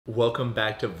Welcome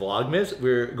back to Vlogmas.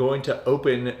 We're going to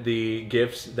open the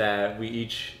gifts that we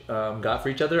each got for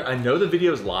each other. I know the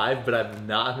video is live, but I've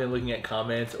not been looking at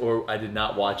comments or I did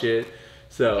not watch it.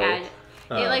 So yeah,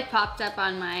 it like popped up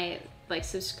on my like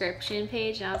subscription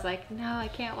page and I was like, no, I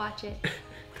can't watch it.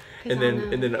 and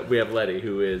then we have Letty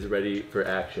who is ready for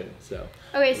action. So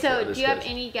okay, so do you have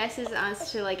any guesses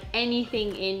as to like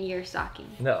anything in your stocking?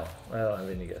 No, I don't have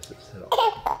any guesses at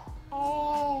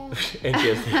all. And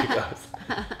she has to goes.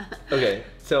 Okay,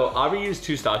 so Aubrie used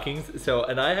 2 stockings,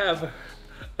 and I have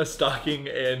a stocking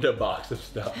and a box of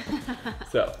stuff.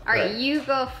 So all right, you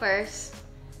go first.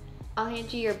 I'll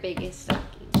hand you your biggest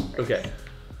stocking first. Okay.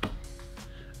 I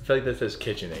feel like that says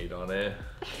KitchenAid on it.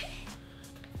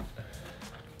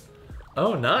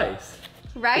 Oh, nice.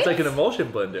 Right? It's like an emulsion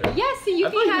blender. Yeah, so you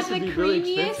can have the really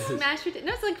creamiest mashed potatoes.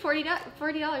 No, it's like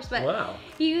 $40, but wow.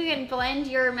 You can blend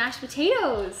your mashed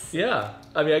potatoes. Yeah,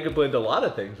 I mean, I could blend a lot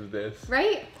of things with this.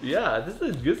 Right? Yeah, this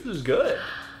is good.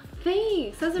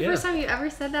 Thanks. That's the first time you ever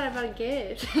said that about a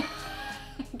gift.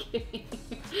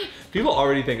 People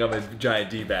already think I'm a giant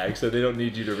D-bag, so they don't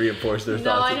need you to reinforce their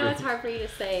thoughts. No, I know it's hard for you to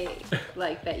say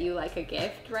like that you like a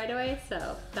gift right away,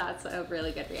 so that's a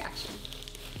really good reaction.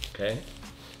 Okay.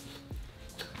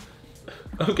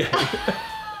 Okay.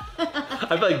 I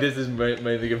feel like this is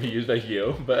mainly gonna be used by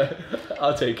you, but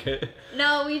I'll take it.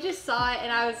 No, we just saw it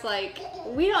and I was like,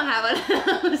 we don't have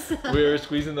enough. We were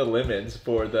squeezing the lemons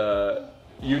for the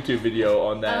YouTube video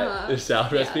on that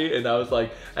salad recipe, and I was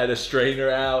like, I had a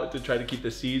strainer out to try to keep the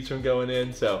seeds from going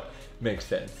in, so makes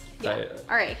sense. Yeah.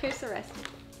 All right, here's the rest.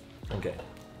 Okay.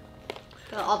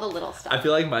 All the little stuff. I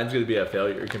feel like mine's gonna be a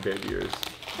failure compared to yours.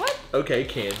 What? Okay,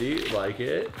 candy, like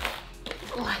it.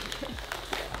 Like it.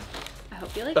 I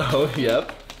hope you like it. Oh,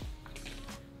 yep.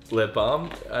 Lip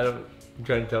balm. You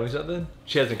trying to tell me something?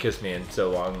 She hasn't kissed me in so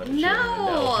long that she doesn't even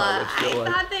know I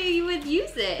thought that you would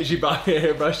use it. She bought me a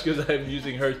hairbrush because I'm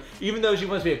using hers, even though she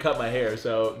wants me to cut my hair,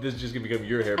 so this is just gonna become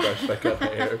your hairbrush if I cut my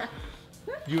hair.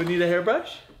 You would need a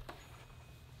hairbrush?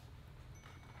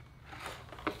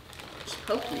 Just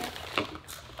poke me.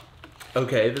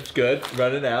 Okay, that's good.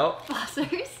 Running out.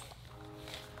 Flossers.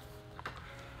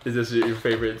 Is this your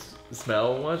favorite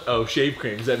smell one? Oh, shave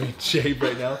creams. That means shave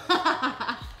right now.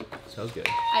 Smells good.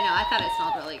 I know, I thought it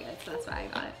smelled really good, so that's why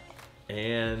I got it.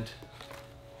 And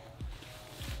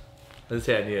let's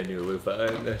say I need a new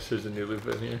loofah. There's a new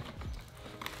loofah in here.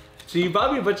 So you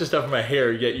bought me a bunch of stuff for my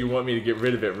hair, yet you want me to get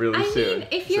rid of it really soon. I mean,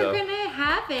 if you're gonna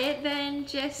have it, then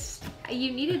just,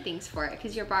 you needed things for it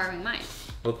because you're borrowing mine.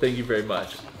 Well, thank you very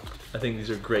much. I think these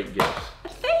are great gifts.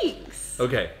 Thanks.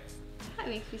 Okay. That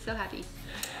makes me so happy.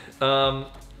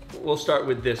 We'll start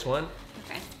with this one.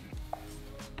 Okay.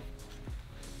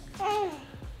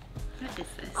 What is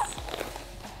this?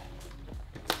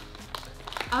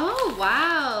 Oh,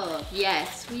 wow.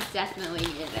 Yes, we definitely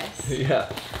needed this. Yeah.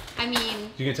 I mean,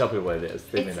 you can tell people what it is.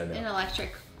 They may it's not know. An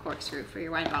electric corkscrew for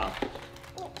your wine bottle.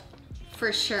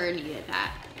 For sure needed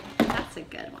that. That's a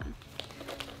good one.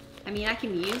 I mean, I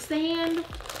can use the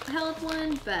handheld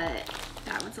one, but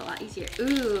that one's a lot easier.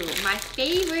 Ooh, my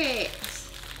favorite.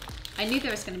 I knew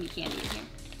there was going to be candy in here.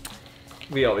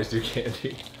 We always do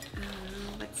candy.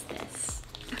 What's this?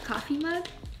 A coffee mug?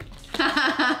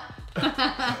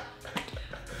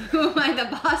 Who am I the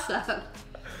boss of?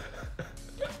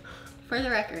 For the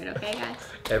record, okay, guys?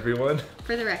 Everyone?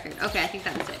 For the record. Okay, I think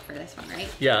that was it for this one, right?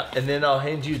 Yeah, and then I'll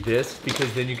hand you this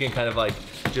because then you can kind of like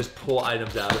just pull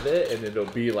items out of it and it'll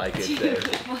be like it's there.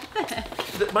 What the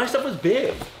heck? My stuff was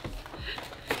big.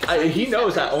 He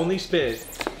knows I only spent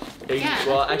 80,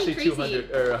 well, actually crazy.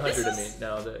 200 or 100 of me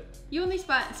now that. You only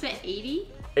spent 80?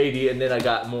 80, and then I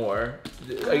got more.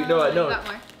 You got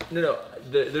more. No.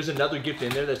 There's another gift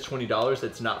in there that's $20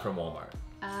 that's not from Walmart.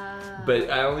 But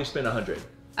I only spent 100.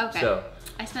 Okay. So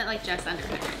I spent like just under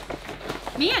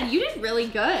 100. Man, you did really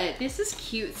good. This is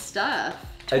cute stuff.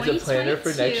 It's a planner for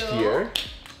next year.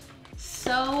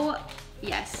 So,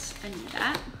 yes, I need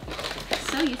that.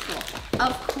 So useful.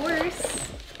 Of course,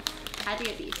 I had to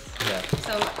get these. Yeah.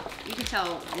 So you can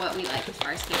tell what we like as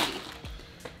far as candy.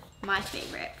 My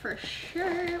favorite, for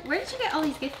sure. Where did you get all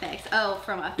these gift bags? Oh,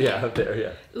 from up there. Yeah, up there,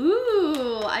 yeah.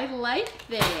 Ooh, I like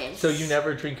this. So you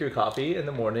never drink your coffee in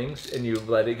the mornings and you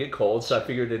let it get cold, so I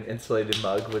figured an insulated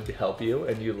mug would help you,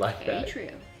 and you like that. Very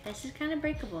true. This is kind of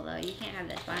breakable though. You can't have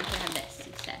this. Why don't you have this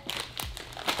instead?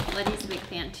 Letty's a big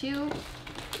fan too.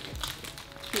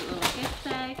 Cute little gift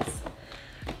bags.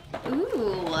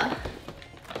 Ooh.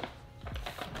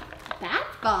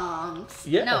 Bath bombs.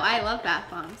 Yeah. No, I love bath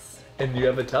bombs. And you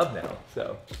have a tub now,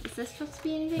 so. Is this supposed to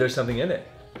be anything? There's something in it.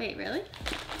 Wait, really?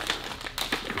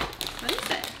 What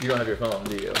is it? You don't have your phone,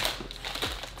 do you?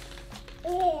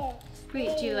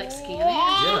 Wait, do you like scan it?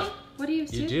 Yeah. What do you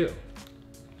do? You do.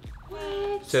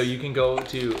 What? So you can go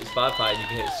to Spotify and you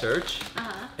can hit search.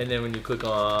 And then when you click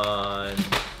on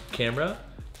camera,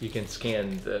 you can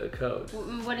scan the code.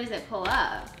 What does it pull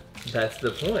up? That's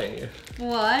the point.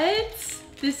 What?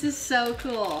 This is so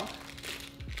cool.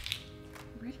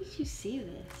 Where did you see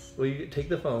this? Well, you take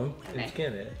the phone Okay. and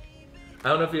scan it. I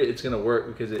don't know if it's gonna work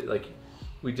because it like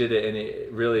we did it and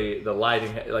it really the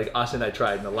lighting like Austin and I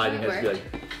tried and the lighting has to be like.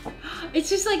 It's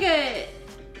just like a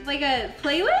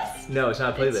playlist? No, it's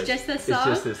not a playlist. It's just this song? It's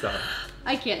just this song.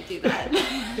 I can't do that.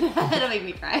 That'll make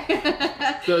me cry.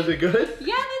 So is it good?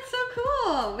 Yeah, that's so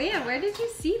cool. Man, where did you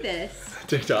see this?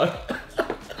 TikTok.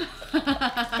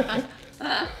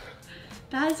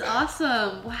 That is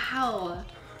awesome. Wow.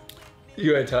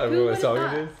 You want to tell me what song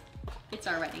thought? it is? It's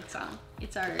our wedding song.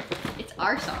 It's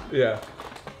our song. Yeah.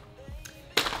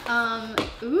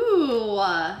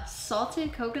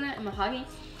 Salted coconut and mahogany.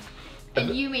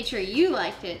 And you made sure you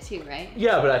liked it too, right?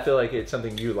 Yeah, but I feel like it's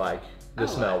something you like, the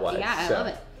smell-wise. Yeah, I love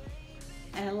it.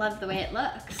 And I love the way it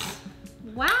looks.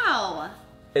 Wow.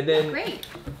 And then Great.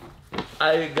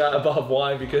 I got a bottle of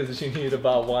wine because she needed a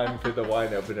bottle of wine for the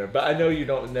wine opener. But I know you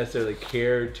don't necessarily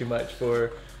care too much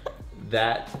for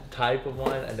that type of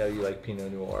wine. I know you like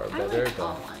Pinot Noir better. I like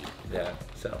all wine. Yeah,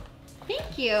 so.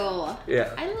 Thank you.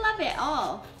 Yeah. I love it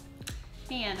all.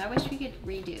 Man, I wish we could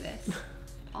redo this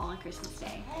all on Christmas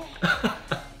Day.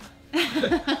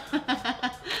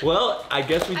 Well, I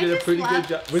guess we did a pretty good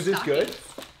job. Was this good?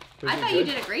 I thought you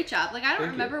did a great job. Like, I don't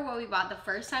remember what we bought the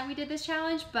first time we did this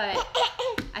challenge, but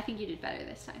I think you did better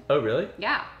this time. Oh, really?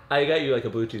 Yeah. I got you like a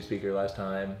Bluetooth speaker last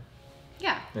time.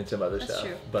 Yeah. And some other That's stuff.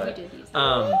 true. But, we did use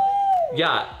that.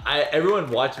 yeah,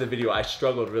 everyone watched the video. I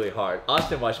struggled really hard.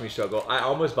 Austin watched me struggle. I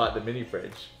almost bought the mini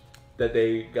fridge that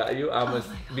they got you. I almost,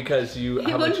 because you,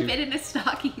 It wouldn't fit in a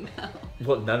stocking though.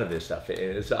 Well, none of this stuff fit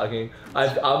in a stocking.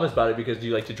 I almost bought it because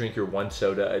you like to drink your one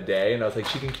soda a day, and I was like,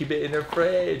 she can keep it in her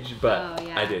fridge, but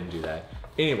I didn't do that.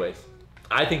 Anyways,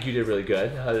 I think you did really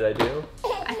good. How did I do?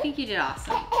 I think you did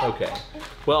awesome. Okay.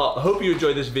 Well, hope you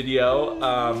enjoyed this video.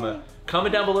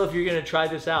 Comment down below if you're gonna try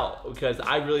this out, because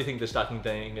I really think the stocking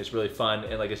thing is really fun,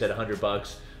 and like I said,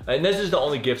 $100. And this is the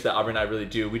only gifts that Aubrie and I really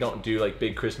do. We don't do like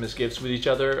big Christmas gifts with each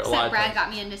other. Except Brad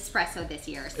got me an espresso this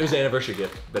year. So. It was an anniversary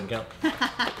gift, doesn't count.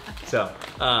 Okay. So,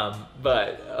 I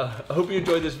hope you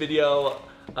enjoyed this video.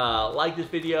 Like this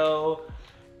video,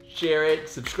 share it,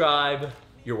 subscribe.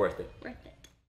 You're worth it.